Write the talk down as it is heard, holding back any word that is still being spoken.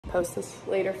post this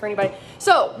later for anybody.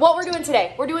 So what we're doing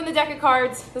today, we're doing the deck of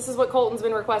cards. This is what Colton's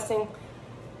been requesting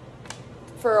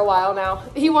for a while now.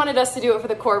 He wanted us to do it for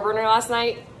the core burner last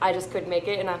night. I just couldn't make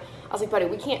it. And I was like, buddy,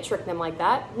 we can't trick them like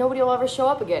that. Nobody will ever show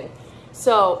up again.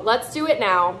 So let's do it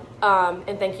now.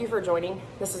 And thank you for joining.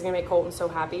 This is gonna make Colton so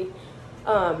happy.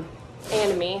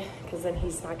 And me, because then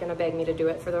he's not gonna beg me to do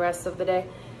it for the rest of the day.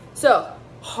 So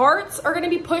hearts are gonna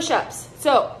be push-ups.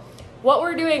 So what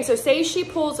we're doing, so say she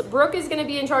pulls, Brooke is gonna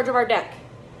be in charge of our deck.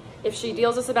 If she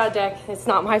deals us about deck, it's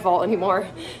not my fault anymore.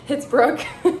 It's Brooke.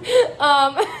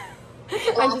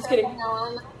 I'm just kidding.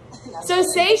 So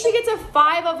say she gets a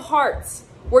 5 of hearts.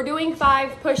 We're doing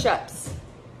 5 push-ups.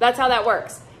 That's how that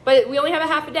works. But we only have a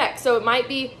half a deck. So it might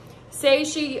be, say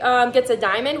she gets a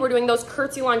diamond, we're doing those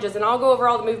curtsy lunges, and I'll go over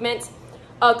all the movements.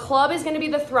 A club is gonna be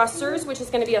the thrusters, which is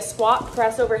gonna be a squat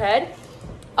press overhead.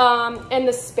 And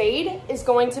the spade is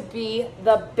going to be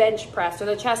the bench press or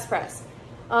the chest press.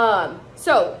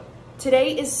 So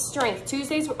today is strength.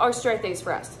 Tuesdays are strength days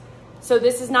for us. So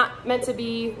this is not meant to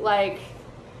be like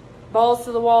balls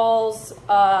to the walls,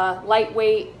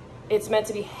 lightweight. It's meant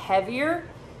to be heavier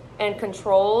and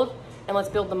controlled, and let's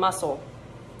build the muscle.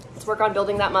 Let's work on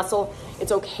building that muscle.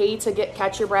 It's okay to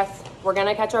catch your breath. We're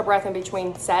gonna catch our breath in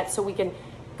between sets so we can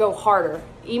go harder.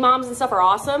 EMOMs and stuff are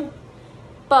awesome,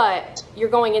 but you're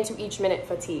going into each minute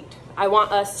fatigued. I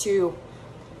want us to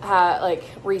like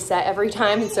reset every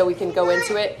time so we can go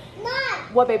into it.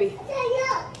 What, baby?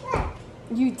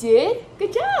 You did?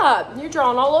 Good job. You're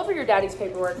drawing all over your daddy's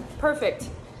paperwork. Perfect.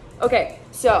 Okay,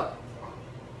 so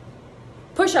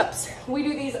push-ups. We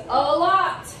do these a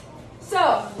lot.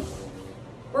 So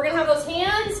we're gonna have those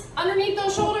hands underneath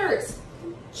those shoulders.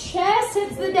 Chest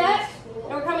hits the deck,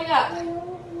 and we're coming up.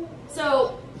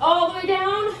 So all the way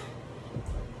down,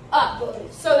 up.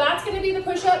 So that's gonna be the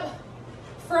push-up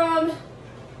from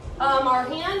our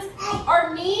hands.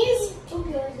 Our knees,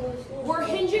 we're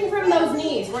hinging from those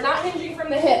knees. We're not hinging from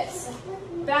the hips.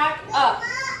 Back up.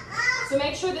 So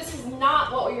make sure this is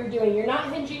not what you're doing. You're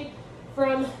not hinging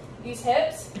from these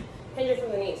hips, hinging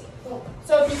from the knees.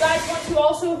 So if you guys want to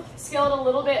also scale it a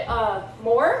little bit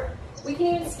more, we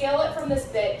can even scale it from this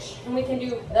bench, and we can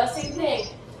do the same thing.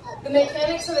 The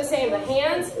mechanics are the same. The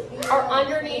hands are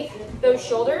underneath those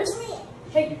shoulders.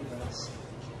 Hey,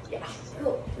 yeah,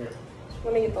 cool.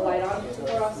 Let me get the light on.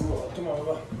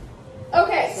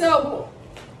 Okay, so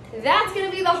that's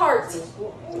gonna be the heart.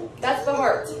 That's the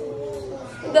heart.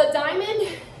 The diamond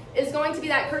is going to be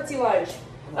that curtsy lunge.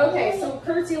 Okay, so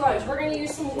curtsy lunge. We're gonna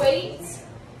use some weights.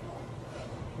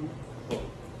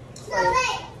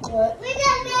 What?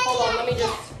 Hold on, let me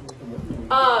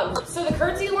just. So the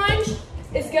curtsy lunge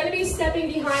is gonna be stepping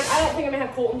behind. I don't think I'm gonna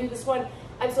have Colton do this one.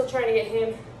 I'm still trying to get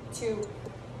him to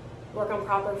work on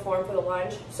proper form for the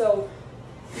lunge. So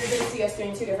you're gonna see us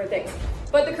doing 2 different things.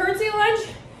 But the curtsy lunge,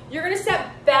 you're gonna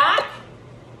step back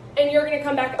and you're gonna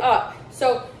come back up.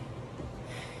 So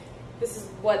this is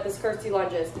what this curtsy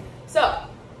lunge is. So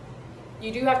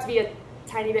you do have to be a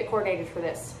tiny bit coordinated for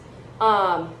this.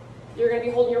 You're gonna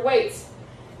be holding your weights.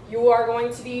 You are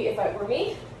going to be, if it were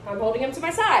me, I'm holding them to my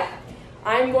side.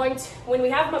 I'm going to, when we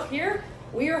have them up here,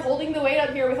 we are holding the weight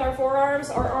up here with our forearms,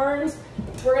 our arms.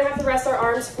 We're gonna have to rest our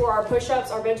arms for our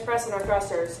push-ups, our bench press, and our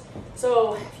thrusters.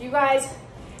 So if you guys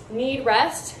need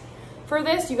rest for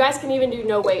this, you guys can even do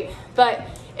no weight. But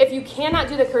if you cannot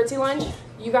do the curtsy lunge,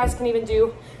 you guys can even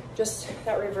do just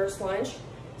that reverse lunge.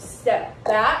 Step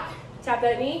back, tap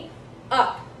that knee,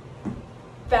 up,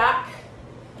 back,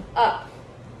 up.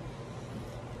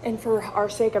 And for our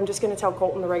sake, I'm just gonna tell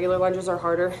Colton the regular lunges are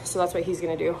harder, so that's what he's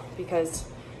gonna do because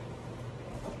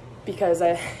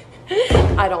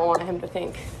I don't want him to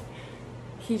think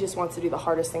he just wants to do the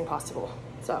hardest thing possible.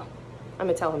 So I'm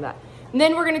gonna tell him that. And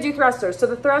then we're gonna do thrusters. So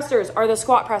the thrusters are the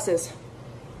squat presses.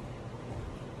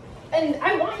 And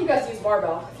I want you guys to use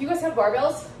barbell. If you guys have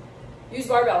barbells, use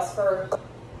barbells for,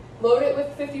 load it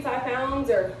with 55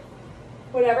 pounds or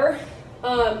whatever.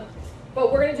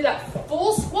 But we're gonna do that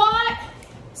full squat,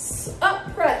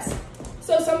 up press.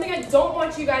 So something I don't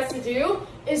want you guys to do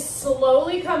is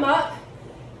slowly come up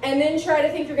and then try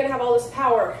to think you're gonna have all this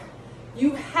power.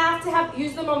 You have to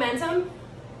use the momentum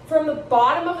from the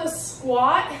bottom of the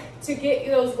squat to get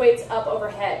those weights up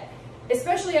overhead,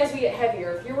 especially as we get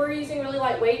heavier. If you were using really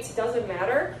light weights, it doesn't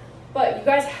matter, but you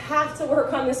guys have to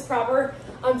work on this proper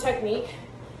technique.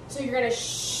 So you're gonna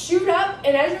shoot up,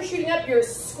 and as you're shooting up, you're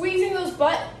squeezing those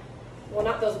well,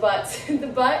 not those butts, the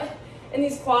butt and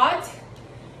these quads.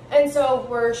 And so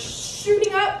we're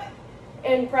shooting up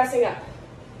and pressing up.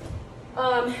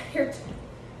 Here,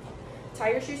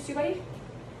 tie your shoes too, buddy?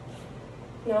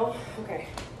 No? Okay.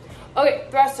 Okay,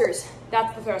 thrusters.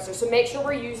 That's the thruster. So make sure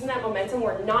we're using that momentum.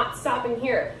 We're not stopping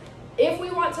here. If we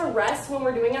want to rest when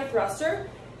we're doing a thruster,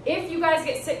 if you guys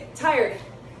get tired,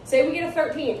 say we get a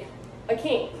 13, a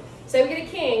king. Say we get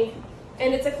a king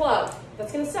and it's a club.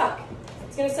 That's gonna suck.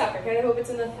 It's gonna suck. I kind of hope it's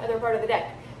in the other part of the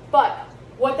deck. But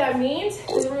what that means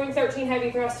is we're doing 13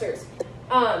 heavy thrusters.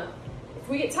 If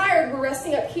we get tired, we're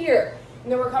resting up here,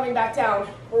 and then we're coming back down.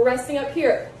 We're resting up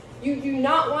here. You do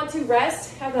not want to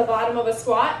rest at the bottom of a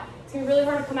squat. It's gonna be really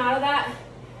hard to come out of that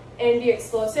and be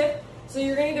explosive. So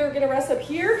you're either gonna rest up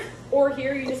here or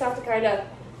here. You just have to kind of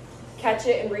catch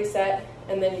it and reset,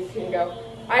 and then you can go.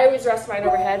 I always rest mine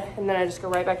overhead, and then I just go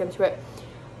right back into it.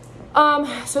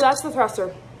 So that's the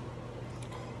thruster.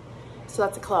 So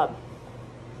that's a club.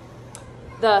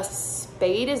 The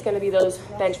spade is gonna be those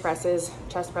bench presses,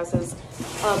 chest presses.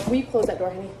 Will you close that door,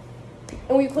 honey?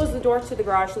 And will you close the door to the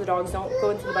garage so the dogs don't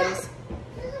go into the buddies?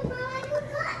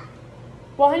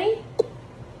 Well, honey?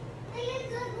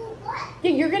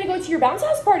 Yeah, you're gonna go to your bounce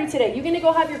house party today. You're gonna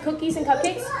go have your cookies and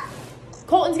cupcakes?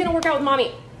 Colton's gonna work out with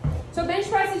mommy. So bench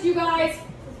presses, you guys.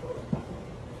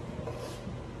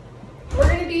 We're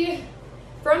gonna be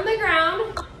from the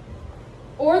ground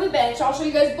or the bench. I'll show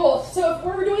you guys both. So if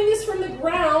we're doing this from the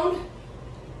ground,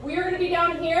 we are gonna be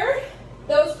down here.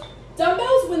 Those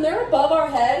dumbbells, when they're above our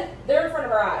head, they're in front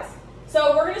of our eyes.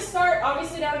 So we're gonna start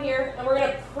obviously down here, and we're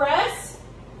gonna press.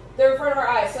 They're in front of our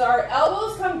eyes. So our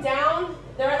elbows come down.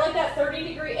 They're at like that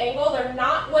 30-degree angle. They're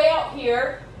not way out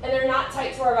here, and they're not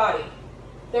tight to our body.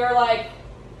 They're like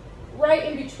right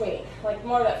in between, like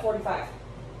more of that 45.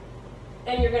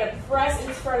 And you're gonna press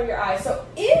in front of your eyes. So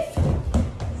if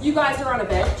you guys are on a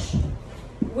bench,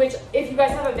 which if you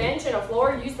guys have a bench and a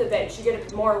floor, use the bench. You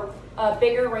get a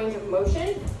bigger range of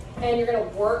motion, and you're gonna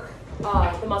work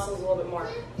the muscles a little bit more.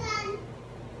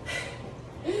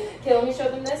 Okay, let me show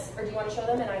them this, or do you want to show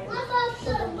them and I can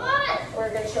show them? Or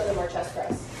we're gonna show them our chest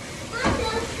press.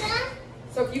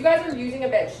 So if you guys are using a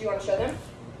bench, do you want to show them?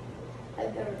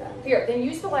 I've never done it. Here, then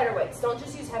use the lighter weights. Don't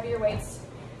just use heavier weights.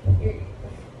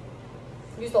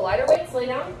 Use the lighter weights, lay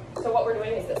down. So what we're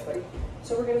doing is this way.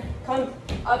 So we're gonna come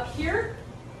up here,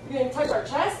 we're gonna touch our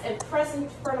chest and press in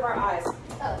front of our eyes.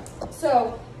 Oh.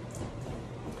 So,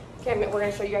 okay, we're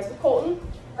gonna show you guys with Colton.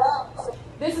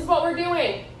 This is what we're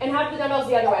doing, and have the dumbbells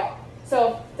the other way.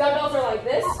 So dumbbells are like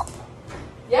this.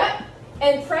 Yep,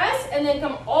 and press, and then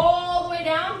come all the way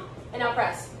down, and now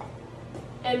press.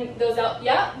 And those out,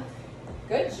 yep.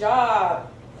 Good job.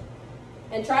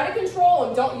 And try to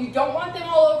control them. You don't want them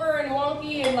all over and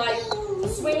wonky and like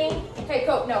swinging. Okay,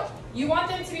 Cope, no. You want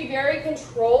them to be very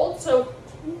controlled, so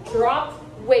drop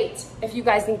weight if you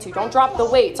guys need to. Don't drop the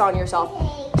weights on yourself.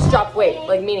 Just drop weight,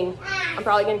 like meaning I'm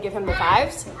probably gonna give him the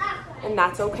 5s, and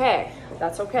that's okay.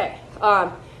 That's okay.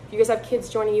 If you guys have kids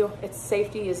joining you,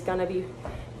 safety is gonna be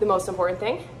the most important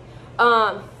thing.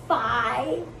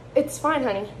 5. It's fine,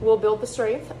 honey. We'll build the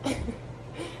strength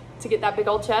to get that big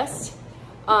old chest.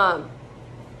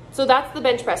 So that's the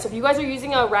bench press. So if you guys are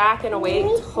using a rack and a weight,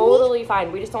 totally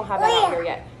fine. We just don't have that out here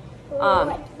yet.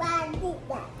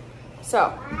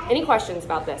 So, any questions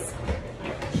about this?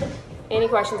 Any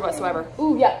questions whatsoever?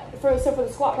 Ooh, yeah. So for the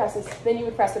squat presses, then you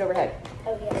would press it overhead.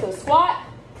 Oh, yeah. So squat,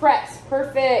 press.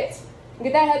 Perfect.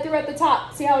 Get that head through at the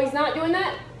top. See how he's not doing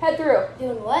that? Head through.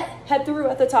 Doing what? Head through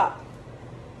at the top.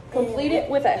 Complete it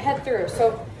with a head through.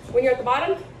 So when you're at the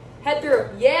bottom, head through.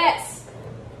 Yes.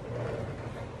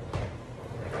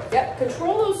 Yep,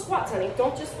 control those squats, honey.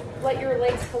 Don't just let your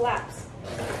legs collapse.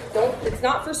 It's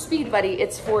not for speed, buddy.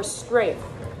 It's for strength.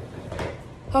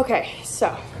 Okay,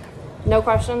 so, no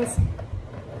questions?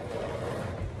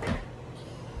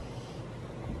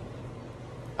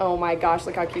 Oh my gosh,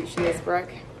 look how cute she is,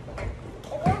 Brooke.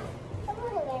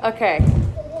 Okay,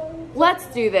 let's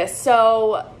do this.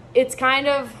 So, it's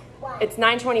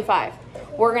 9:25.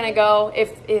 We're gonna go,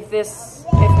 if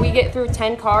we get through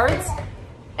 10 cards,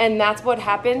 and that's what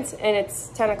happens, and it's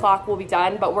 10 o'clock, we'll be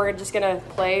done, but we're just gonna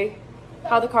play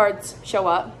how the cards show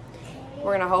up.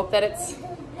 We're gonna hope that it's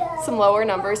some lower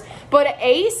numbers. But an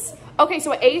ace, okay,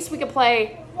 so an ace we could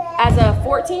play as a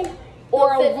 14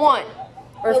 or a 1.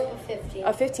 Or Nope, a 15.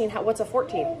 a 15, what's a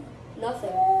 14? Nothing.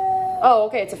 Oh,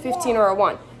 okay, it's a 15 or a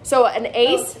 1. So an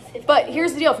ace, but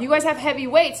here's the deal. If you guys have heavy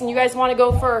weights and you guys wanna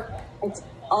go for... It's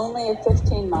only a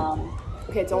 15, Mom.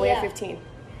 Okay, it's only a 15.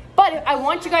 But I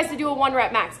want you guys to do a 1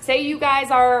 rep max. Say you guys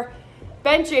are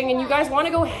benching and you guys want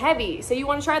to go heavy. Say you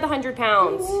want to try the 100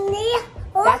 pounds.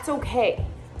 That's okay.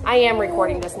 I am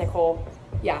recording this, Nicole.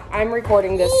 Yeah, I'm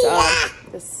recording this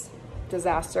this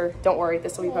disaster. Don't worry,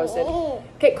 this will be posted.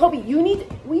 Okay, Kobe,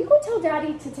 will you go tell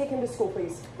Daddy to take him to school,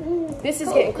 please? This is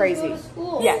getting crazy. Go to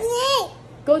school. Yes.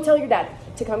 Go tell your dad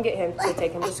to come get him to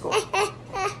take him to school.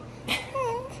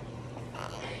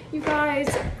 You guys,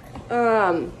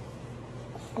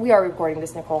 we are recording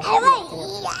this, Nicole.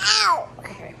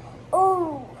 Okay.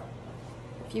 Oh.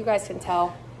 If you guys can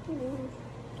tell,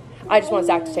 I just want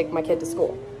Zach to take my kid to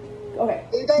school. Okay.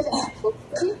 Are you guys at school?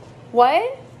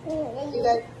 What? You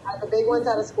guys are the big ones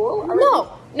out of school?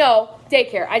 No,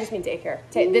 daycare. I just mean daycare.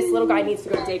 This little guy needs to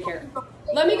go to daycare.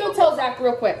 Let me go tell Zach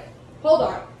real quick. Hold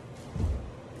on.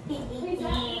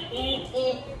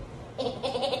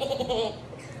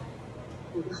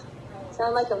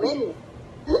 Sound like a menu.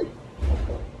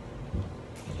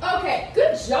 Okay,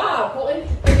 good job, Colton.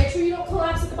 And make sure you don't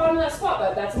collapse at the bottom of that squat,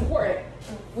 bud. That's important.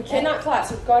 We cannot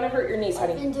collapse. It's gonna hurt your knees,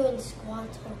 honey. I've been doing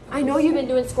squats. I know you've been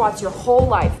doing squats your whole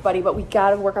life, buddy, but we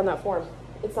gotta work on that form.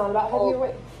 It's not about heavier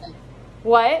weight.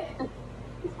 What?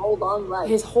 His whole long life.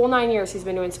 His whole 9 years he's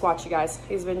been doing squats, you guys.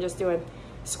 He's been just doing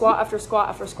squat after squat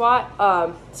after squat.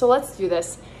 So let's do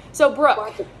this. So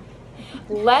Brooke,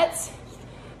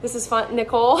 this is fun,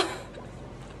 Nicole.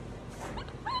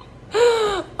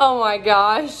 Oh my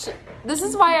gosh. This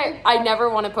is why I never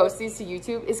want to post these to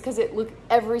YouTube, is because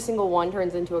every single one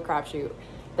turns into a crapshoot.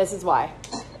 This is why.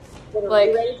 Like,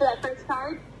 you ready for that first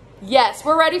card? Yes,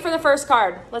 we're ready for the first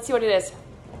card. Let's see what it is.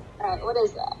 All right, what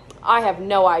is that? I have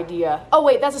no idea. Oh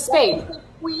wait, that's a spade. That is the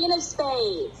Queen of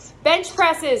Spades. Bench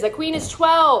presses. The queen is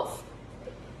 12.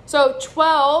 So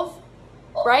 12,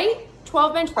 right?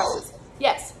 12 bench presses.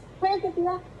 Yes.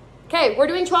 Okay, we're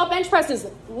doing 12 bench presses.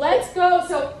 Let's go.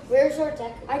 So Where's your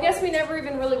deck? I guess we never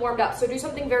even really warmed up. So do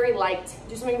something very light.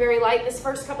 Do something very light this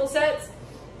first couple sets.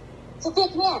 Sophia,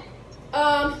 come here.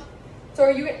 So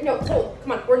are you, no, Cole,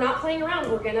 come on. We're not playing around.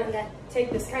 We're gonna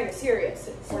take this kind of serious.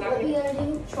 We're not What are you gonna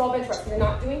gonna do? 12 bench press. You're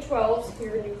not doing 12s.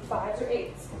 You're gonna do 5s or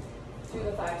 8s. Do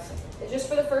the 5s. It's just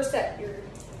for the first set.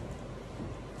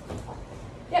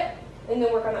 Yep. And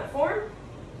then work on that form.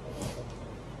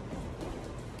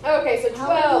 Okay, so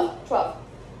 12. 12.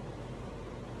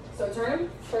 So turn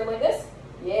like this.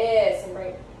 Yes, and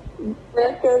bring.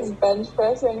 Brooke is bench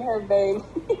pressing her baby.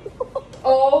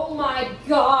 Oh my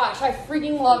gosh, I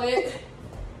freaking love it.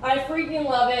 I freaking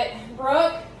love it.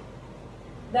 Brooke,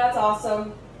 that's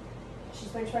awesome. She's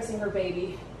bench pressing her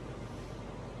baby.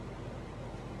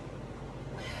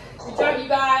 Good job, you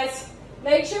guys.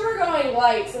 Make sure we're going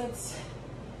light, since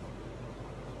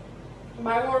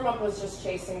my warm-up was just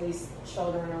chasing these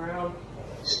children around.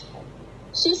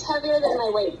 She's heavier than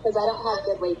my weight because I don't have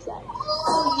good weights yet.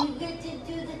 Oh, you get to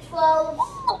do the 12.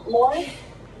 More?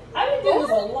 I've been doing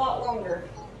this a lot longer.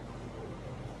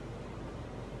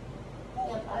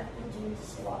 Yep, I've been doing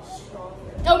this a lot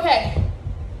stronger. Okay.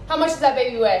 How much does that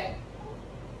baby weigh?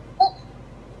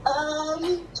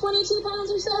 22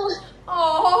 pounds or so.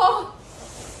 Oh.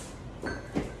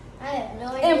 I have no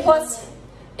idea. And plus,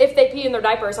 if they pee in their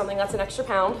diaper or something, that's an extra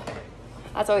pound.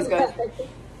 That's always good.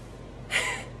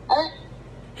 All right.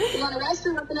 You want to rest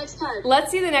or want the next card? Let's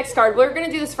see the next card. We're going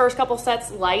to do this first couple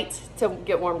sets light to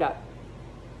get warmed up.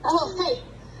 Oh, hey.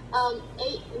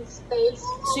 8 in spades.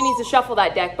 She needs to shuffle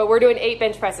that deck, but we're doing 8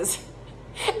 bench presses.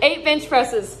 8 bench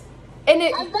presses. And I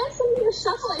bet some of you are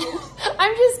shuffling.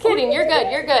 I'm just kidding. You're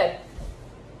good. You're good.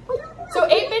 So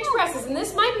 8 bench presses, and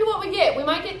this might be what we get. We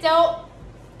might get dealt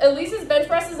Elise's bench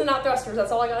presses and not thrusters.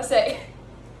 That's all I gotta say.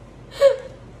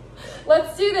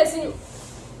 Let's do this. And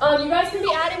you guys can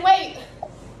be adding weight.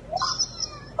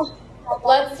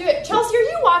 Let's do it. Chelsea, are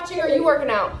you watching or are you working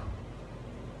out?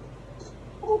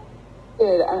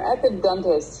 Dude, I'm at the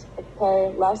dentist.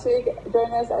 Okay, last week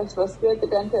during this, I was supposed to be at the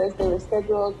dentist. They were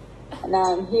scheduled, and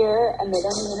now I'm here, and they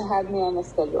don't even have me on the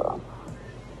schedule.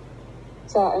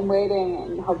 So I'm waiting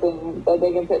and hoping that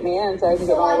they can fit me in so I can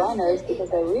get my aligners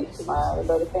because I leave tomorrow to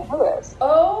go to St. Louis.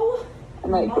 Oh.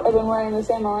 I'm like, I've been wearing the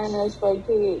same aligners for like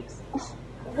 2 weeks.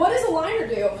 What does a liner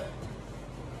do?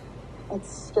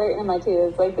 It's straightening my teeth.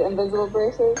 It's like the invisible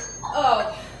braces.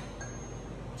 Oh.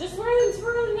 Just wear them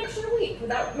for an extra week. Would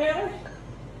that matter?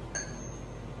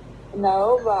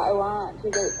 No, but I want to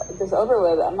get this over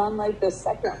with. I'm on like the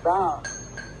second round.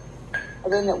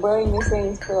 I've been wearing these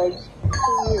things for like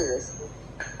 2 years.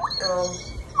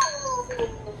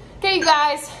 Okay, you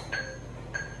guys.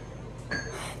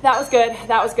 That was good.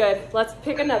 That was good. Let's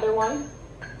pick another one.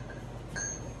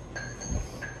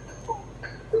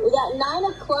 We got 9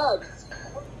 of clubs.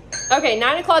 Okay,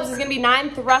 9 of clubs is going to be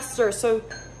 9 thrusters, so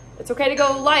it's okay to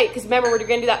go light, because remember, we're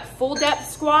going to do that full depth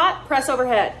squat, press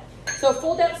overhead. So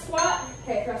full depth squat,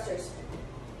 okay, thrusters.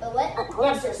 The what?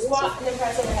 Thrusters, squat, and then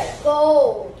press overhead.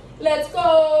 Go. Let's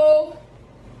go.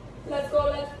 Let's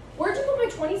go. Where'd you put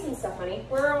my 20s and stuff, honey?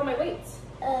 Where are all my weights?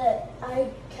 I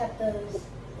kept those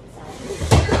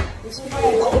inside. This is why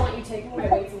I don't want you taking my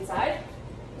weights inside.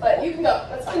 But you can go.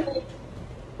 That's fine.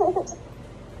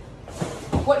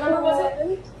 What number was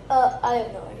it? I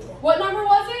have no idea. What number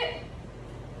was it?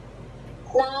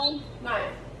 9. 9.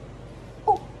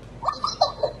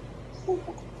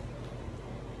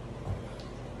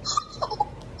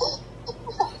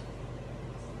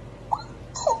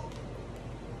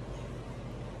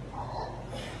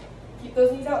 Keep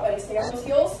those knees out, buddy. Stay on those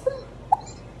heels.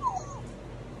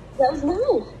 That was 9.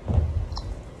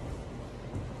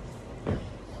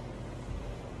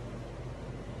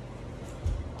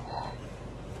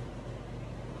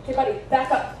 Okay, buddy,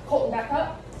 back up. Colton, back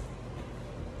up.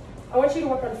 I want you to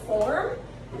work on form.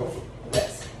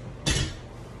 This.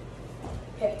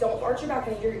 Okay, don't arch your back.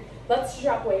 Let's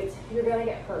drop weights. You're gonna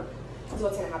get hurt. This is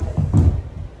what's gonna happen.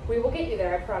 We will get you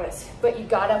there, I promise. But you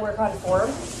gotta work on form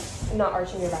and not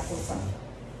arching your back and stuff.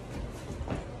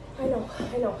 I know,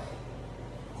 I know.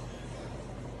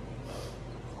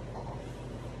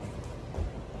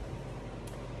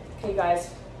 Okay, guys,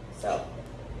 so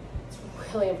it's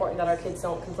really important that our kids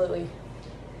don't completely,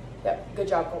 yep, good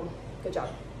job, Colton, good job.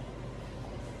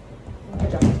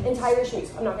 Good job. And tie your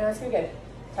shoes. I'm not gonna ask you again.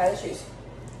 Tie the shoes.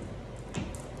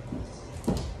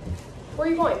 Where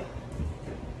are you going?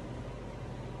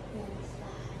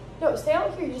 No, stay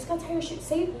out here. You just gotta tie your shoes.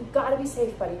 Safe. You gotta be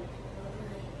safe, buddy.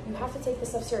 You have to take this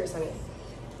stuff serious, honey.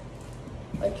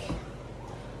 Like,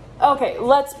 okay,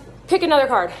 let's pick another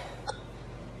card.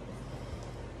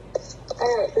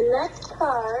 All right, the next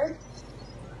card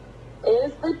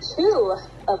is the 2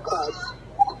 of clubs.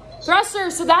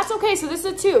 Thrusters, so that's okay. So this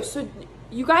is a 2. So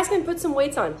you guys can put some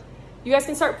weights on. You guys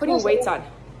can start putting weights on.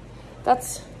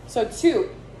 That's, so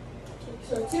 2.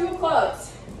 So 2 of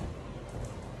clubs.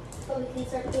 So we can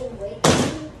start doing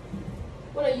weights.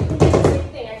 Well, no, you can do the same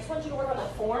thing. I just want you to work on the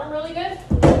form really good.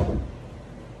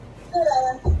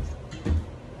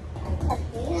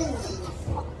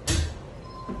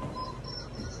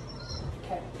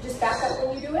 Okay, just back up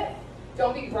when you do it.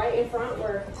 Don't be right in front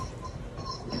where,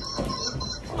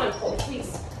 come on, Cole,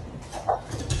 please.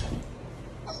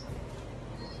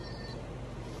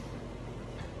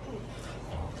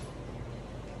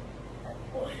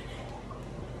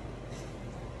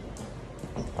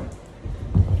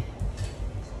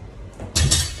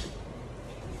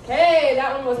 Okay,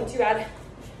 that one wasn't too bad.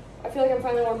 I feel like I'm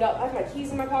finally warmed up. I have my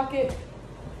keys in my pocket.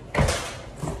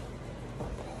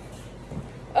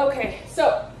 Okay,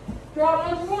 so draw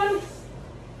number 1.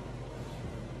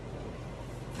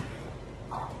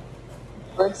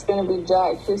 Brooke's gonna be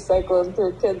jacked. She's cycling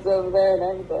through kids over there and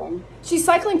everything. She's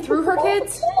cycling through her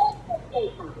kids?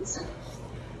 8 pounds.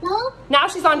 No? Now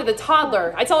she's on to the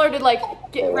toddler. I tell her to like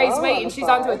raise weight and she's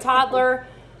on to a toddler.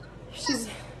 She's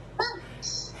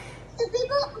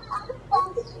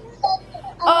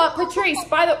Patrice,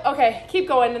 by the okay, keep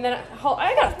going and then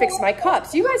I gotta fix my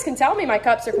cups. You guys can tell me my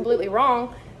cups are completely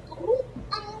wrong.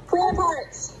 Clean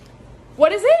parts.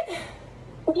 What is it?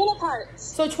 Clean parts.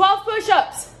 So 12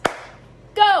 push-ups.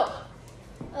 Go.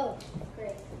 Oh,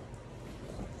 great.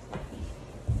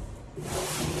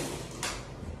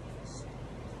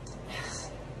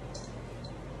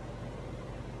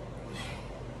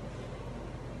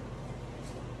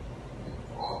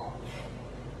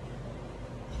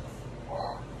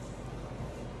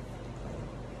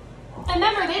 And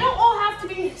remember, they don't all have to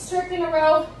be strict in a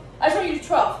row. I just want you to do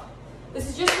 12. This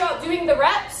is just about doing the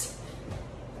reps.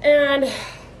 And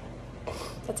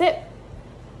that's it.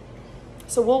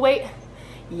 So we'll wait.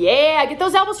 Yeah, get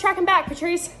those elbows tracking back,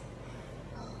 Patrice.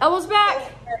 Elbows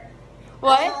back. I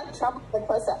What? have trouble with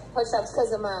push-ups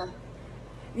because of my,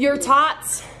 Your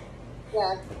tots.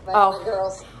 yeah, my Oh.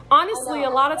 girls. Honestly, I a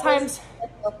know, lot of I times,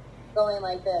 going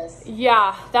like this.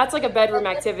 yeah, that's like a bedroom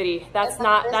activity. That's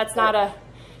not a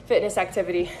fitness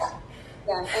activity.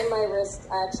 Yeah, and my wrist,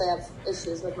 I actually have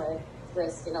issues with my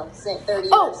wrist, you know, same 30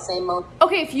 Oh. years, same mode.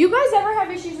 Okay, if you guys ever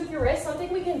have issues with your wrist,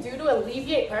 something we can do to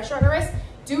alleviate pressure on your wrist,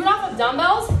 do it off of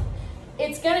dumbbells.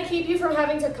 It's gonna keep you from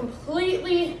having to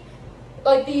completely,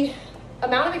 like the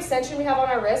amount of extension we have on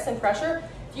our wrists and pressure,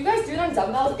 if you guys do it on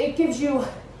dumbbells, it gives you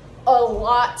a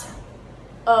lot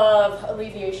of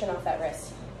alleviation off that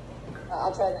wrist.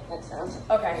 I'll try that next round.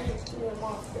 Okay. Do them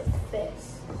off your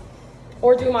fist.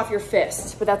 Or do them off your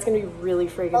fist, but that's gonna be really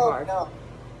freaking hard. no.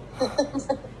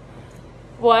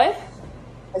 What?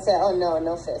 I said, oh no,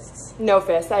 no fists. No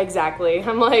fist, exactly.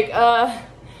 I'm like, I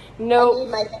no.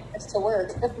 need my fingers to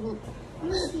work. Let me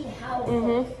see how.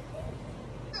 Mm-hmm.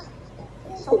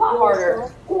 It's a lot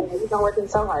harder. You've been working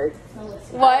so hard.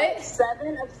 What?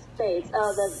 7 of spades.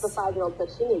 Oh, the 5-year-old said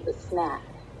she needs a snack.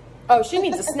 Oh, she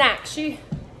needs a snack.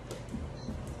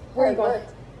 Where are you going?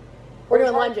 We're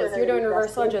doing lunges. You're doing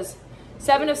reverse lunges.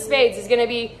 7 of spades is gonna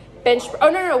be bench. Oh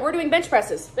no, we're doing bench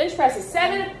presses. Bench presses.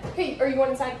 7. Hey, are you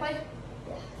going inside, play?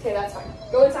 Okay, that's fine.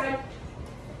 Go inside.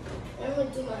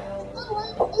 gonna do my own.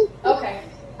 Okay.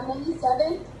 I'm only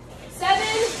 7. 7.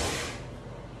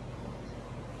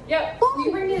 Yep. Will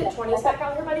you bring me the 20s back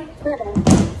out here, buddy?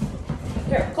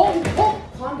 Here, Colton,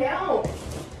 calm down.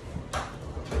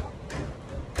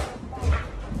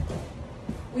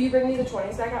 Will you bring me the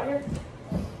 20s back out here?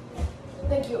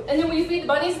 Thank you. And then will you feed the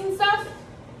bunnies and stuff?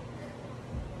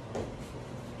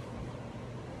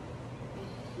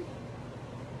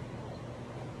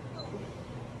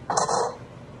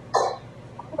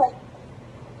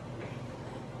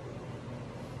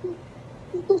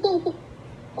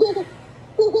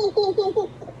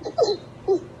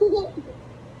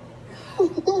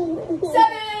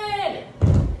 Seven!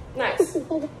 Nice.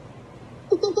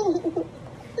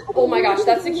 Oh my gosh,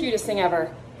 that's the cutest thing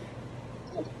ever.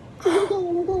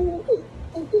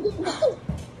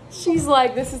 She's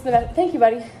like, this is the best. Thank you,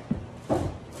 buddy.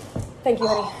 Thank you,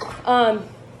 honey.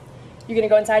 You gonna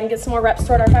go inside and get some more reps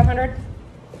toward our 500?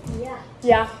 Yeah.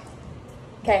 Yeah.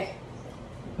 Okay.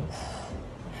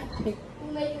 We'll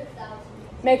make it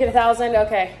 1,000. Make it 1,000.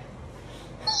 Okay.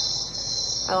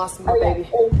 I lost my baby.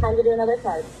 It's time to do another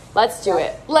card. Let's do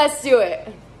it. Let's do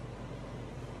it.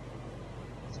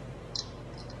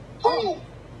 Hey,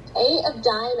 8 of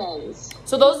diamonds.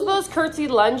 So those are those curtsy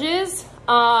lunges.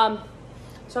 So I'm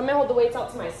gonna hold the weights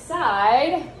out to my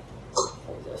side.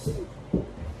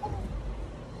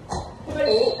 8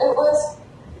 it was.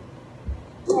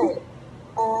 Okay.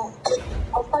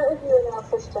 I'll start with you and then I'll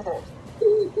switch to her.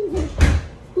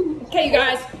 Okay, you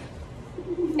guys.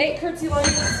 8 curtsy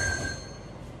lunges.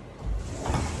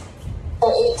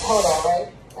 Oh, 8 total, right?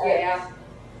 Yeah.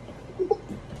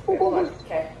 Wait, hold on.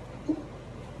 Okay.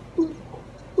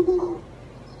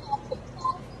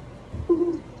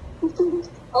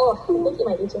 Oh, I think you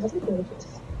might be too hesitant.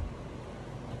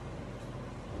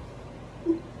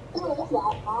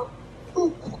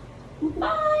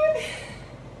 Fine.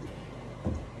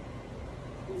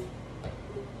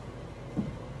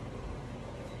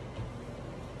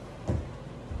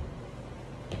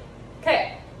 Okay.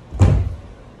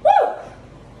 Woo!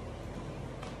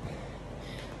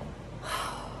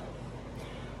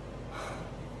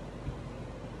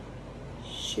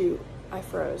 Shoot, I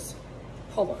froze.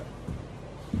 Hold on.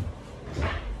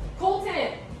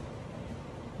 Colton!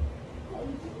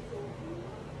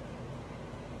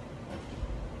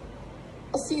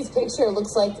 Chelsea's picture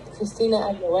looks like Christina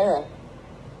Aguilera.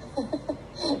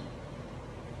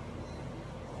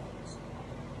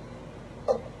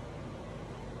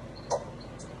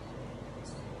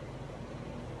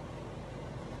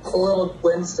 A little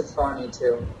Gwen Stefani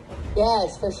too.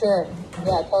 Yes, for sure.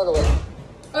 Yeah, totally.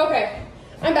 Okay,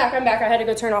 I'm back. I had to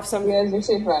go turn off some. You guys are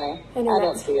too funny. I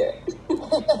don't see it.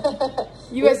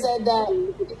 You guys said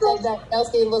that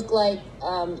Chelsea looked like,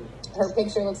 her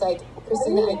picture looks like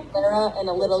Christina Aguilera and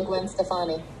a little Gwen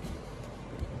Stefani.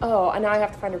 Oh, and now I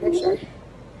have to find her picture.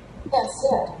 Yes,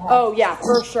 yeah. Oh, yeah,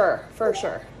 for sure. For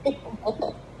sure.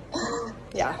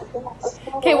 Yeah.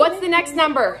 Okay, what's the next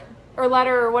number? Or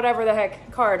letter or whatever the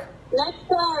heck. Card. Next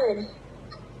card.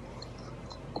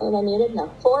 And I muted now.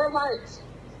 4 of hearts.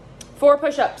 4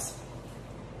 push-ups.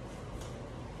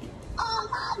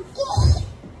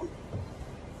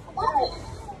 Alright.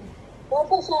 4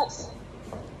 push-ups.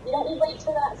 You don't need weights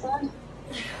for that, son.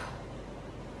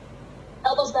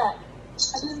 Elbows back.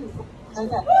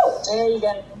 Okay. There you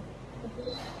go.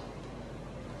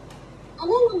 I'm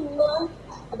gonna move.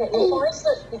 Okay, your 4 is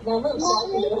the now move so I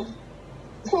can do it.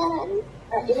 10.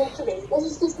 Alright, you move to these. This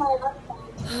is just my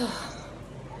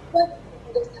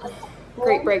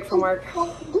Great break from work.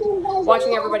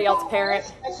 Watching everybody else parent.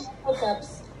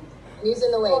 push-ups.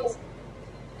 Using the weights.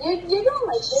 You're going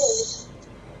like this.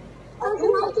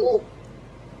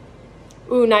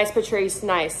 Ooh, nice, Patrice.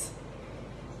 Nice.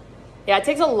 Yeah, it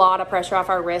takes a lot of pressure off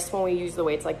our wrists when we use the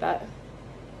weights like that.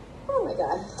 Oh my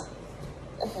god.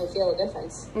 Definitely feel the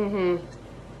difference. Mm-hmm.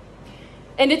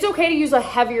 And it's okay to use a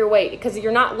heavier weight because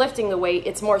you're not lifting the weight.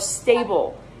 It's more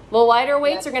stable. The lighter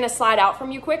weights are going to slide out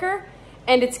from you quicker.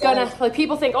 And it's going to, like,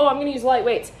 people think, oh, I'm going to use light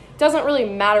weights. It doesn't really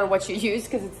matter what you use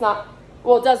because it's not,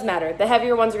 well, it does matter. The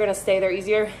heavier ones are going to stay there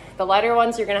easier. The lighter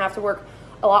ones, you're going to have to work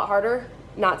a lot harder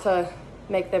not to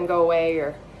make them go away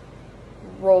or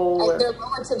roll. Or, they're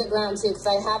lower to the ground too because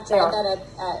I have tried that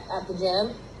at the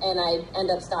gym and I end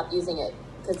up stop using it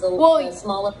because the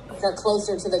smaller are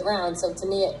closer to the ground. So to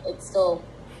me, it's still.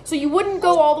 So you wouldn't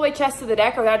go all the way chest to the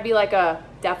deck or that'd be like a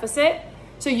deficit.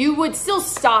 So you would still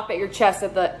stop at your chest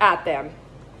at them.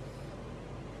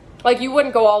 Like you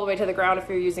wouldn't go all the way to the ground if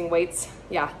you're using weights.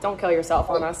 Yeah, don't kill yourself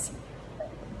on us.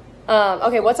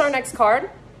 Okay, what's our next card?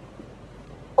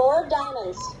 4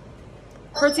 diamonds.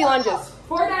 Curtsy lunges.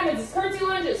 4 diamonds is curtsy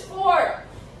lunges. 4.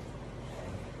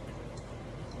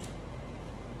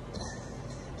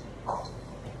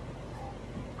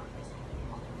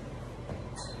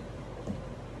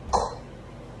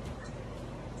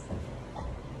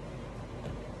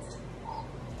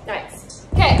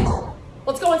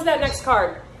 to that next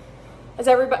card. Is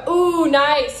everybody? Ooh,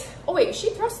 nice. Oh wait, is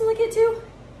she thrusting the kid too?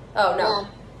 Oh no. Yeah.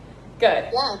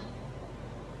 Good. Yeah.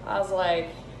 I was like,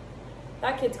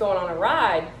 that kid's going on a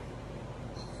ride.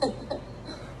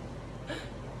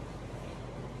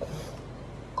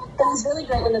 It was really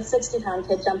great when the 60-pound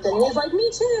kid jumped in. He was like, me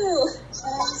too. And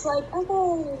I was like,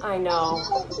 okay. I know.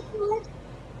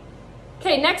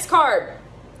 Okay, next card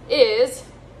is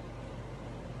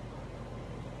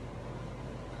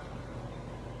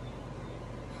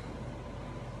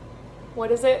what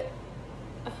is it?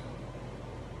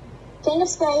 King of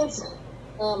Spades.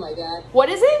 Oh my God. What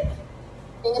is it?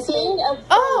 King of Spades. King of Spades.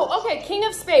 Oh, okay, King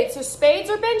of Spades. So spades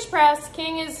are bench press,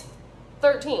 king is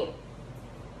 13.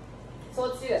 So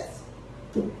let's do this.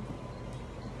 Come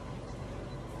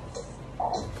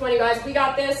on, you guys, we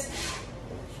got this.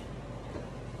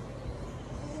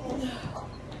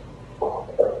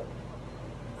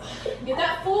 Get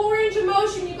that full range of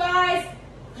motion, you guys.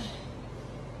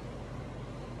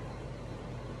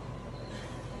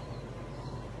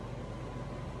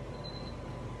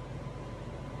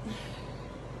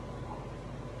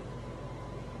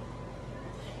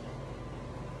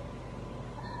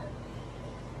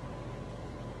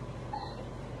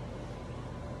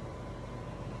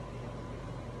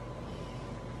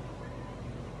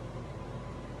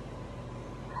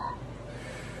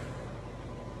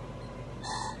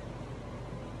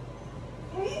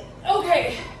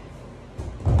 Okay.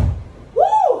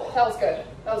 Woo! That was good.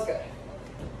 That was good.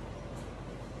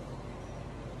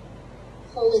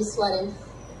 Holy sweating.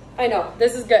 I know.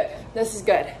 This is good. This is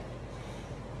good.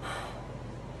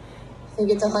 I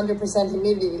think it's 100%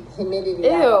 humidity.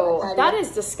 Ew, that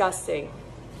is disgusting.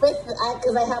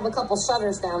 Because I have a couple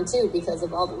shutters down too because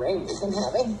of all the rain we've been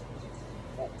having.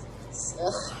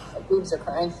 Ugh, my boobs are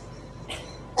crying.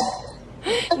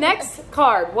 Next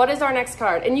card. What is our next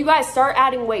card? And you guys start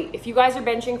adding weight. If you guys are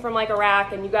benching from like a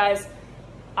rack and you guys,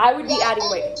 I would be adding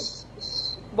weight.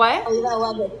 What? Oh, you gotta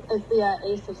love it. It's the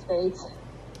Ace of Spades.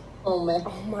 Oh man.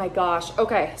 Oh my gosh.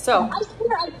 Okay, so. I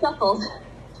swear I shuffled.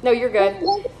 No, you're good.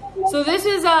 So this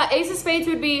is Ace of Spades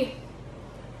would be,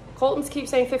 Colton's keep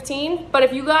saying 15. But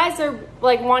if you guys are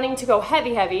like wanting to go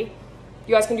heavy,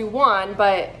 you guys can do 1.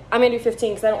 But I'm gonna do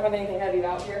 15 because I don't have anything heavy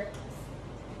out here.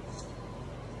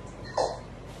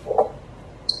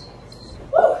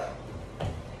 Woo.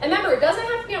 And remember, it doesn't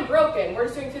have to be unbroken. We're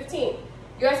just doing 15.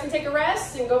 You guys can take a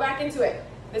rest and go back into it.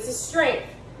 This is strength.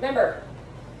 Remember,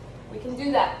 we can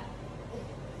do that.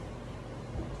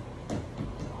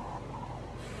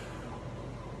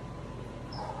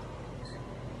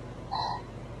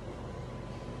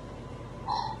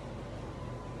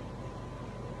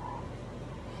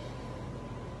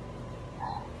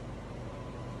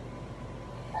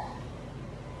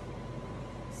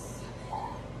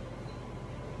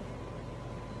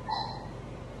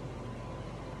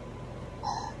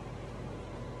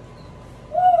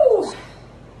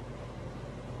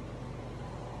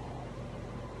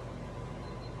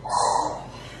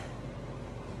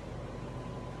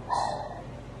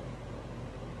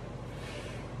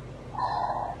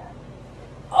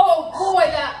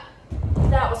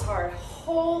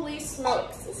 Holy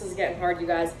smokes. This is getting hard, you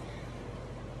guys.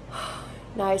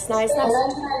 Nice, nice, nice. And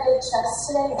then can I do chest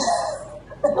today?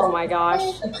 Oh my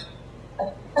gosh.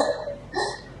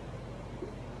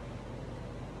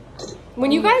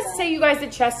 When you guys say you guys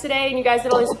did chest today and you guys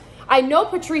did all this, I know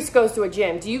Patrice goes to a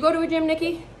gym. Do you go to a gym,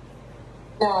 Nikki?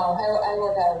 No, I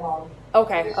work out at home.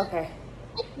 Okay, okay.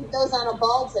 I put those on a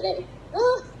ball today.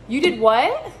 You did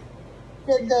what?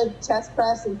 Did the chest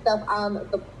press and stuff on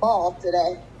the ball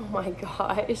today. Oh my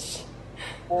gosh.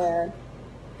 But,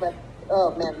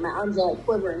 oh man, my arms are like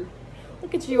quivering.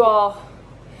 Look at you all.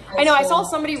 I know, I saw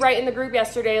somebody write in the group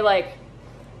yesterday, like,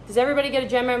 does everybody get a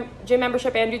gym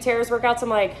membership and do terrace workouts? I'm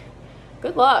like,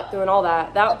 good luck doing all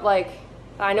that. That, like,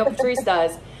 I know Patrice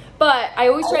does. But I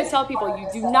always try to tell people, you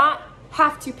do not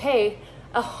have to pay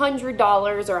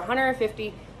 $100 or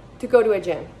 $150 to go to a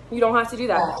gym. You don't have to do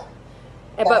that.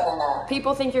 But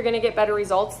people think you're going to get better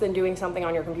results than doing something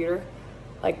on your computer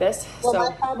like this. Well, so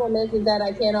my problem is that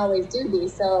I can't always do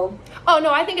these, so. Oh,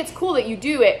 no, I think it's cool that you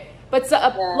do it. But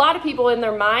a lot of people in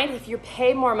their mind, if you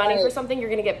pay more money for something, you're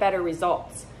going to get better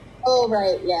results. Oh,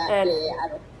 right, yeah. And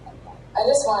I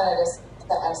just wanted to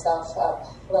set myself up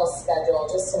a little schedule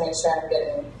just to make sure I'm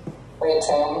getting weight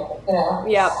training, you know?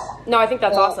 Yeah. No, I think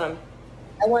that's awesome.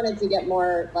 I wanted to get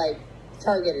more, like,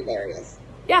 targeted areas.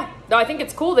 Yeah. No, I think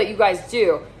it's cool that you guys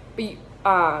do. But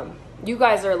you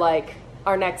guys are, like,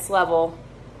 our next level.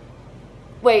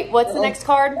 Wait, what's the next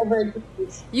card?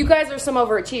 You guys are some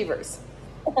overachievers.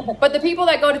 But the people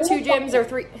that go to 2 gyms are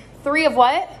three of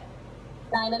what?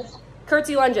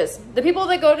 curtsy lunges. The people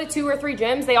that go to 2 or 3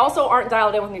 gyms, they also aren't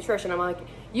dialed in with nutrition. I'm like,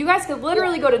 you guys could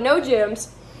literally go to no gyms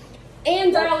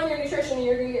and dial in your nutrition and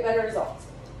you're gonna get better results.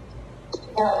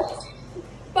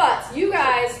 But you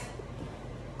guys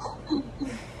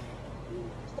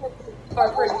are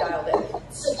pretty dialed in.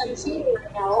 I'm cheating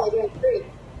right now, only doing 3.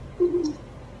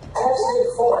 I have to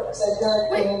do 4, so I feel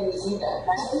like we need to eat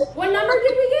it. What number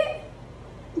did we get?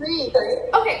 3.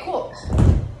 Okay, cool.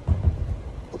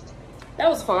 That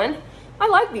was fun. I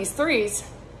like these 3s.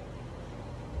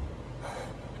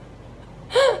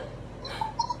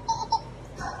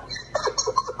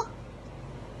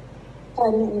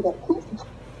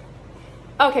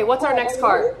 Okay, what's our next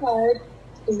card? Card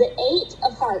is the 8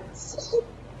 of Hearts.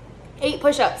 8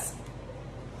 push-ups.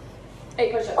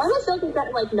 8 push-ups. Why do I feel like we've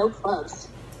got like no clubs?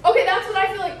 Okay, that's what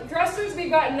I feel like. Dressers, we've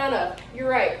gotten none of. You're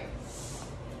right.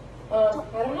 I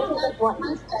don't know.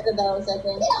 One set of those, I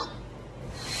think.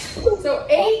 So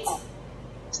 8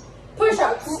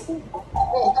 push-ups. Wait,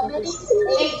 how many?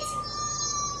 8.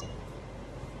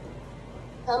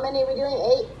 How many are we doing?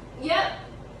 8? Yep.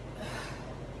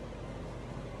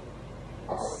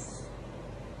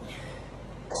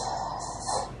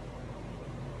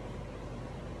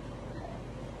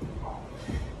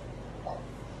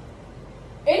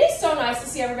 It is so nice to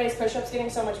see everybody's push-ups getting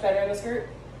so much better in this group.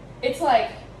 It's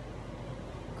like,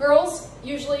 girls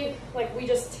usually, like, we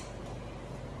just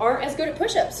aren't as good at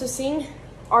push-ups. So seeing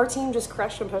our team just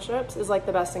crush some push-ups is like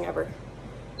the best thing ever.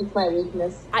 It's my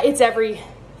weakness. It's every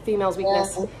female's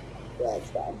weakness. Yeah, it's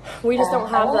bad. We just don't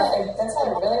have the... That's why I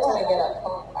really want to get a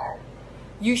pull-up bar.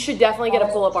 You should definitely get a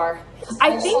pull-up bar.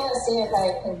 I just want to see if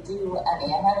I can do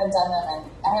any. I haven't done them and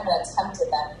I haven't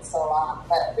attempted them in so long.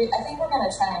 But I think we're going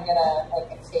to try and get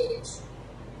a cage.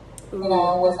 You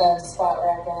know, with a squat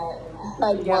rack in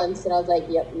it. Tried once and I was like,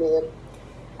 yep, nope.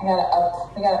 We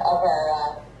got to up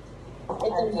our It's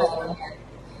game here.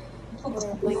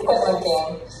 Equipment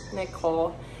game.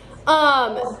 Nicole.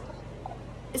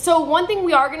 So one thing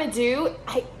we are going to do,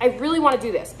 I really want to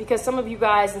do this because some of you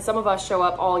guys and some of us show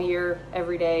up all year,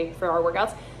 every day for our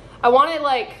workouts. I want to,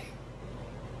 like,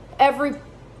 every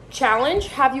challenge,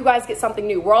 have you guys get something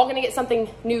new. We're all going to get something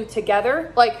new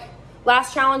together. Like,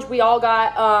 last challenge, we all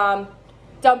got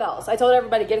dumbbells. I told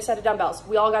everybody, get a set of dumbbells.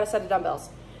 We all got a set of dumbbells.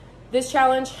 This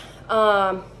challenge,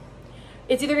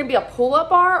 it's either going to be a pull-up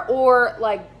bar or,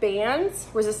 like, bands,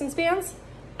 resistance bands.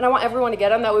 And I want everyone to get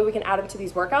them. That way we can add them to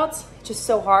these workouts. It's just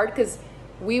so hard because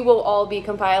we will all be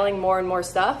compiling more and more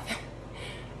stuff.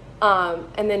 And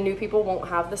then new people won't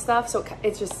have the stuff. So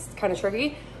it's just kind of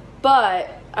tricky. But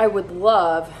I would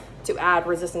love to add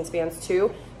resistance bands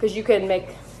too. Because you can make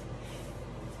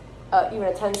even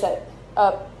a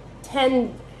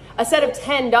set of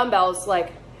 10 dumbbells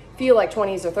like feel like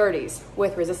 20s or 30s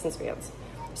with resistance bands.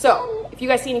 So if you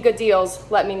guys see any good deals,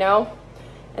 let me know.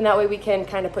 And that way we can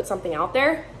kind of put something out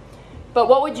there. But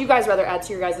what would you guys rather add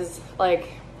to your guys' like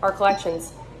our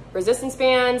collections? Resistance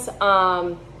bands,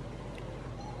 Well,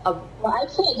 I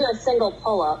can't do a single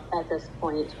pull-up at this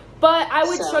point. but I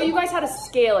would show you guys how to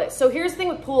scale it. So here's the thing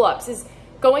with pull-ups is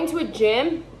going to a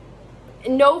gym,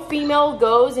 no female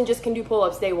goes and just can do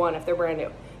pull-ups day one if they're brand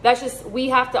new. That's just, we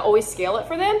have to always scale it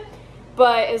for them.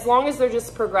 But as long as they're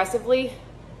just progressively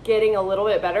getting a little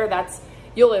bit better,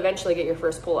 you'll eventually get your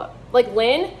first pull-up. Like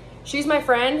Lynn, she's my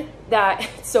friend that,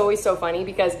 it's always so funny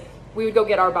because we would go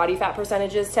get our body fat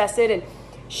percentages tested and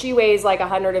she weighs like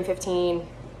 115.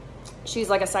 She's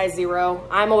like a size 0.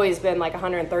 I'm always been like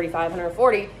 135,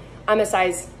 140. I'm a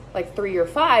size like 3 or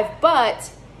 5,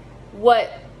 but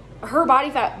what her body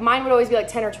fat, mine would always be like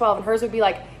 10 or 12 and hers would be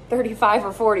like 35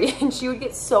 or 40 and she would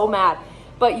get so mad.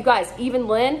 But you guys, even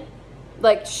Lynn,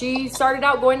 like she started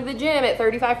out going to the gym at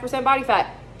 35% body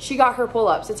fat. She got her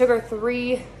pull-ups. It took her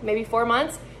 3, maybe 4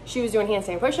 months. She was doing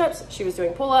handstand push-ups. She was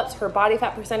doing pull-ups. Her body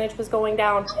fat percentage was going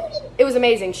down. It was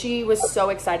amazing. She was so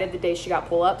excited the day she got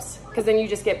pull-ups because then you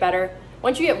just get better.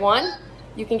 Once you get 1,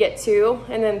 you can get 2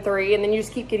 and then 3 and then you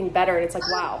just keep getting better and it's like,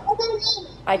 wow,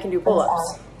 I can do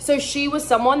pull-ups. So she was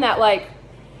someone that like,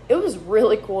 it was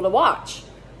really cool to watch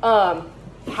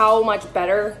how much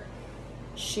better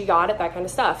she got at that kind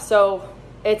of stuff. So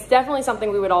it's definitely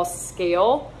something we would all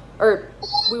scale, or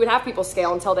we would have people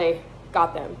scale until they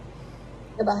got them.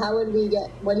 Yeah, but how would we get,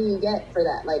 what do you get for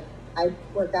that? Like, I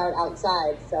work out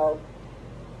outside, so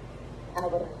how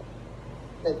would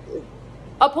I, like,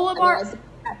 A pull-up bar?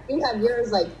 you have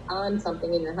yours, like, on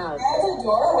something in your house. We have the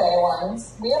doorway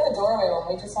ones. We have a doorway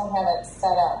one. We just don't have it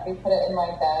set up. We put it in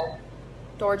like the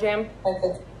Door jam? like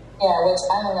the which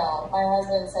I don't know. My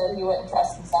husband said he wouldn't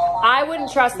trust himself. I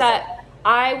wouldn't trust that.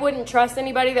 I wouldn't trust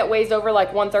anybody that weighs over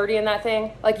like 130 in that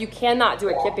thing. Like you cannot do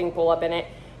a kipping pull-up in it.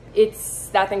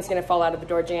 that thing's gonna fall out of the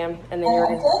door jamb, and then I you're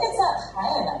feel gonna. like it's not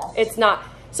high enough. It's not.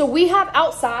 So we have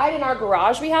outside in our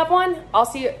garage, we have one. I'll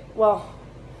see it. Well,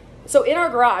 so in our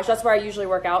garage, that's where I usually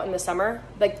work out in the summer.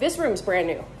 Like this room's brand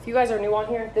new. If you guys are new on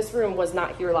here, this room was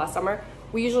not here last summer.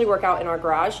 We usually work out in our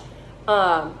garage.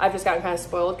 I've just gotten kind of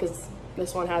spoiled because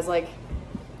this one has like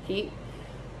heat.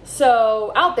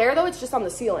 So out there though, it's just on the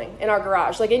ceiling in our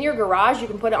garage. Like in your garage, you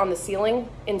can put it on the ceiling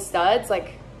in studs.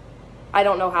 Like I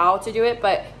don't know how to do it,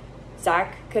 but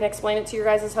Zach can explain it to your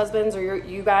guys' husbands or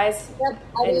you guys. Yep,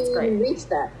 I and it's didn't great. even reach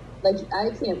that. Like I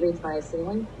can't reach my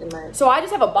ceiling in my. So I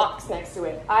just have a box next to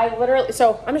it. I literally,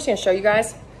 so I'm just gonna show you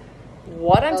guys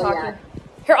what I'm talking. Yeah.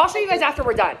 Here, I'll show you guys after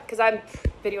we're done because I'm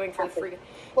videoing for the free.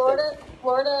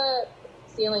 Florida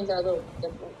ceilings are a little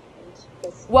different.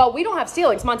 Well, we don't have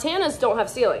ceilings. Montanas don't have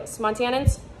ceilings.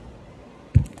 Montanans.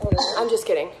 Oh, I'm just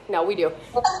kidding. No, we do.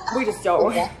 We just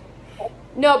don't.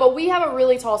 No, but we have a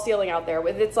really tall ceiling out there.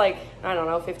 It's like, I don't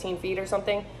know, 15 feet or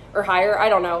something or higher. I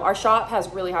don't know. Our shop has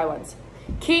really high ones.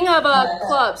 King of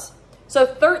clubs. So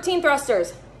 13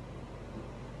 thrusters.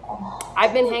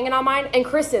 I've been hanging on mine. And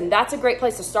Kristen, that's a great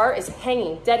place to start is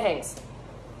hanging, dead hangs.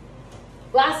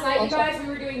 Last night, you guys, we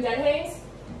were doing dead hangs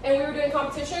and we were doing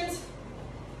competitions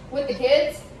with the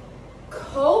kids.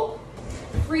 Cope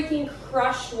freaking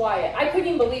crushed Wyatt. I couldn't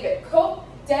even believe it. Cope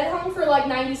dead hung for like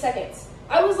 90 seconds.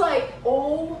 I was like,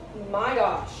 oh my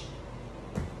gosh.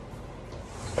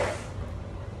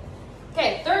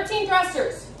 Okay, 13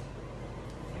 thrusters.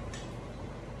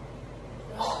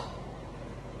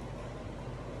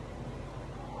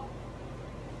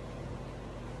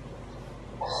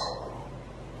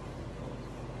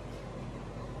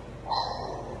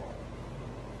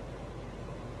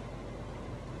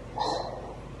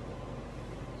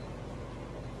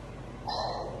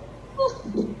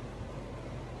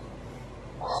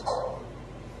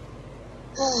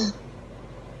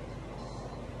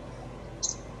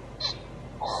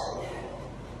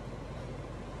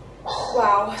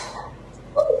 Wow.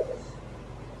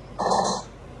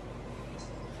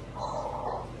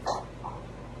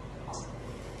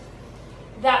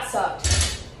 That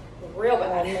sucked. Real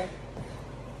bad.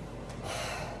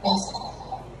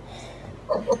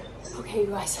 Okay, you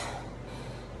guys.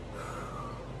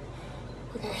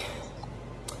 Okay.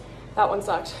 That one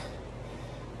sucked.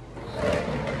 I'm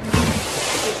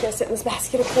just gonna sit in this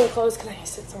basket of clean clothes because I need to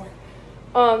sit somewhere.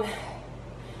 Oh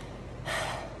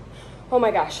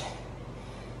my gosh.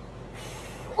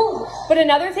 But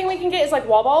another thing we can get is like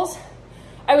wall balls.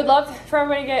 I would love for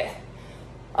everybody to get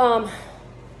a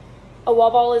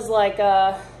wall ball is like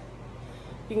you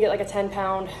can get like a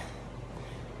 10-pound.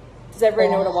 Does everybody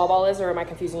know what a wall ball is, or am I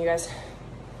confusing you guys?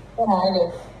 Yeah, I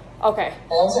do. Okay.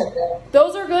 Those are good.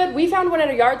 Those are good. We found one at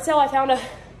a yard sale. I found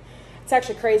it's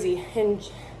actually crazy. In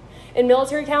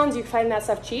military towns, you can find that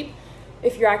stuff cheap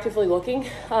if you're actively looking.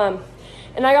 And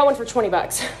I got one for 20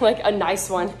 bucks, like a nice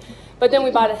one. But then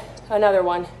we bought another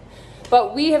one.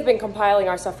 But we have been compiling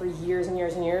our stuff for years and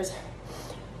years and years.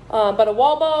 But a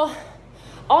wall ball,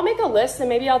 I'll make a list and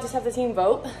maybe I'll just have the team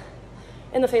vote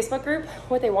in the Facebook group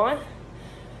what they want.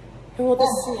 And we'll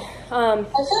just see. I feel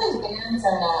like bands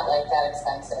are not like that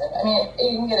expensive. I mean,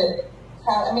 you can get it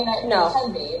can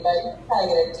be, but you can probably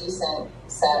get a decent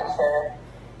set for,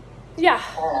 yeah.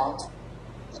 I don't know.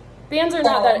 Bands are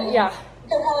not that, yeah. You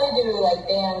could probably do like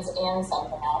bands and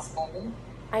something else maybe.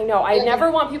 I know. I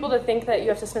never want people to think that you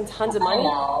have to spend tons of money.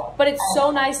 But it's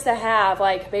so nice to have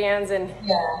like bands and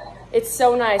it's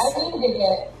so nice. I need to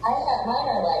get, mine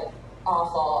are like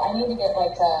awful. I need to get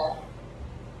like a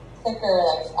thicker,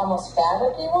 like almost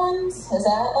fabric-y ones. Is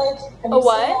that like, have you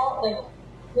what? seen that? Like,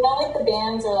 you know, like the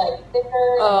bands are like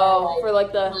thicker. Oh, and like, for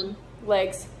like the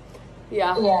legs.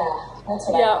 Yeah. Yeah, that's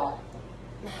what I want.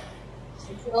 It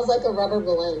smells like a rubber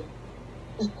balloon.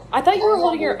 I thought you were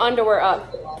holding your underwear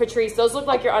up, Patrice. Those look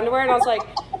like your underwear, and I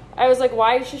was like,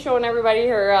 why is she showing everybody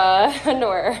her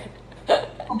underwear?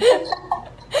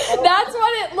 That's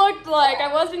what it looked like.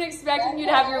 I wasn't expecting you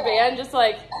to have your band just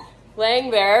like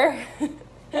laying there.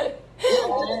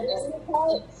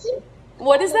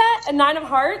 What is that? A 9 of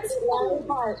hearts? 9 of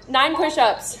hearts. 9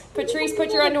 push-ups. Patrice,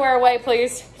 put your underwear away,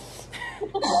 please.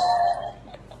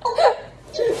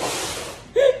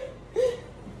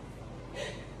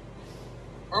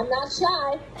 I'm not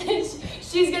shy.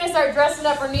 She's gonna start dressing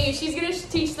up her knees. She's gonna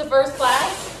teach the first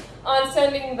class on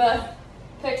sending the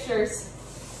pictures.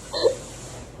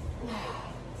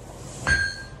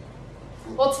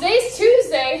 Well, today's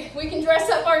Tuesday. We can dress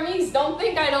up our knees. Don't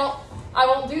think I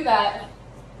won't do that.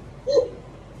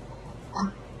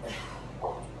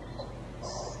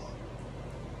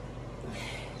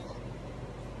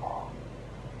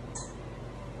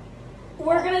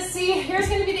 we're gonna see, here's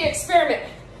gonna be the experiment.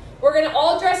 We're gonna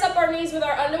all dress up our knees with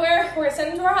our underwear. We're gonna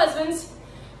send them to our husbands.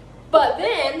 But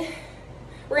then,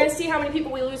 we're gonna see how many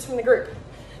people we lose from the group.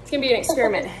 It's gonna be an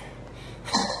experiment.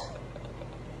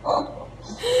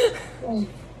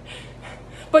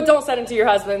 But don't send them to your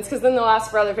husbands, because then they'll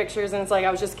ask for other pictures, and it's like,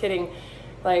 I was just kidding.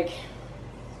 Like,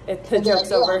 the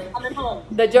joke's over.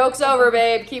 The joke's over,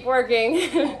 babe. Keep working.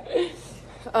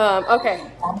 Okay.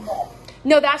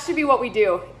 No, that should be what we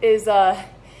do, is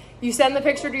you send the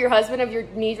picture to your husband of your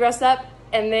knee dressed up,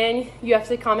 and then you have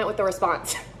to comment with the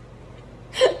response.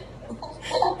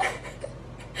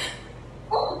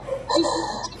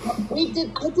 I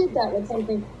did that with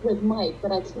something with Mike,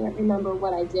 but I can't remember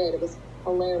what I did. It was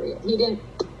hilarious. He didn't,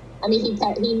 I mean,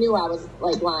 he knew I was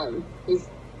like lying.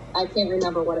 I can't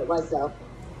remember what it was though.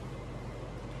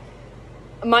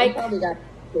 Mike I probably got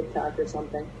TikTok or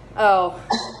something. Oh.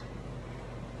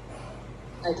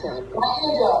 I can't remember. I'm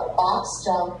gonna do a box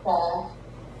jump class.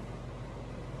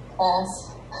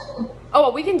 Oh,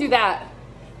 well, we can do that.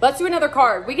 Let's do another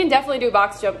card. We can definitely do a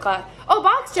box jump class. Oh,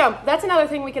 box jump. That's another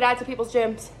thing we could add to people's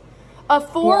gyms. A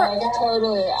 4. Yeah, I got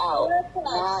totally out.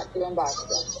 Not doing box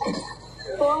jump.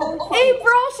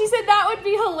 April, she said that would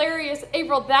be hilarious.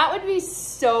 April, that would be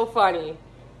so funny.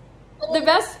 The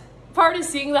best part is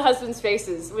seeing the husbands'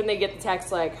 faces when they get the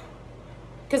text, like,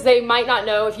 because they might not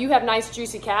know. If you have nice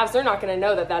juicy calves, they're not going to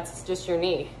know that that's just your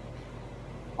knee.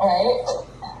 All right.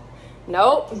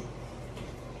 Nope.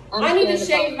 I need to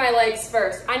shave my legs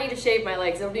first. I need to shave my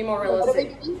legs. It'll be more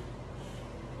realistic.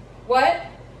 What?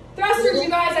 Thrusters, you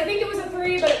guys. I think it was a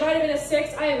 3, but it might have been a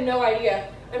 6. I have no idea.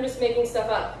 I'm just making stuff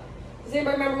up. Does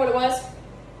anybody remember what it was?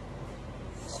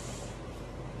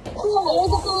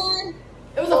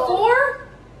 It was a 4?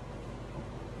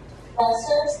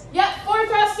 Thrusters? Yep, 4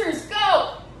 thrusters.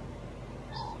 Go.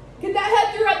 Get that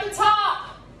head through at the top.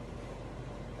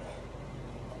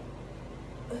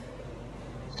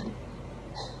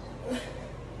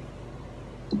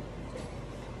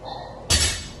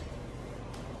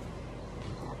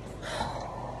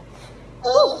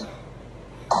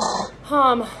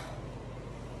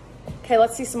 Okay,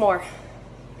 let's see some more.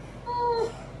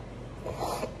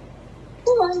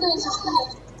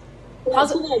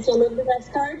 How's it? So remember the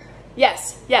best card?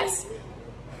 Yes, yes.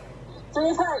 3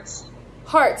 of hearts.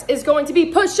 Hearts is going to be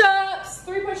push-ups.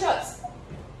 3 push-ups.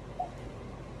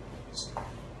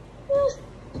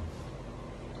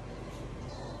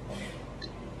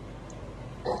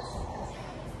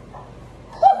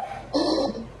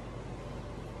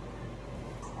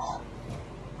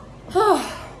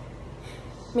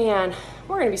 Man,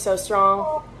 we're gonna be so strong.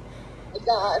 Oh my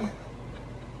God.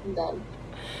 I'm done.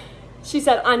 She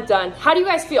said, I'm done. How do you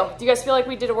guys feel? Do you guys feel like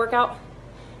we did a workout?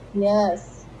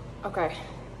 Yes. Okay.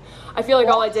 I feel like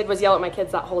all I did was yell at my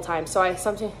kids that whole time, so I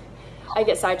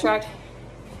get sidetracked.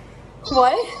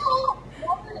 What?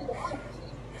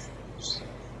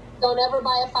 Don't ever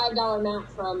buy a $5 mat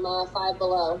from Five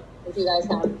Below if you guys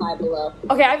have Five Below.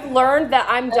 Okay, I've learned that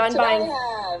I'm done buying.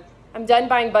 I'm done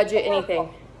buying budget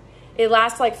anything. It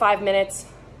lasts like 5 minutes.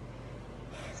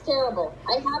 It's terrible.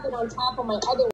 I have it on top of my other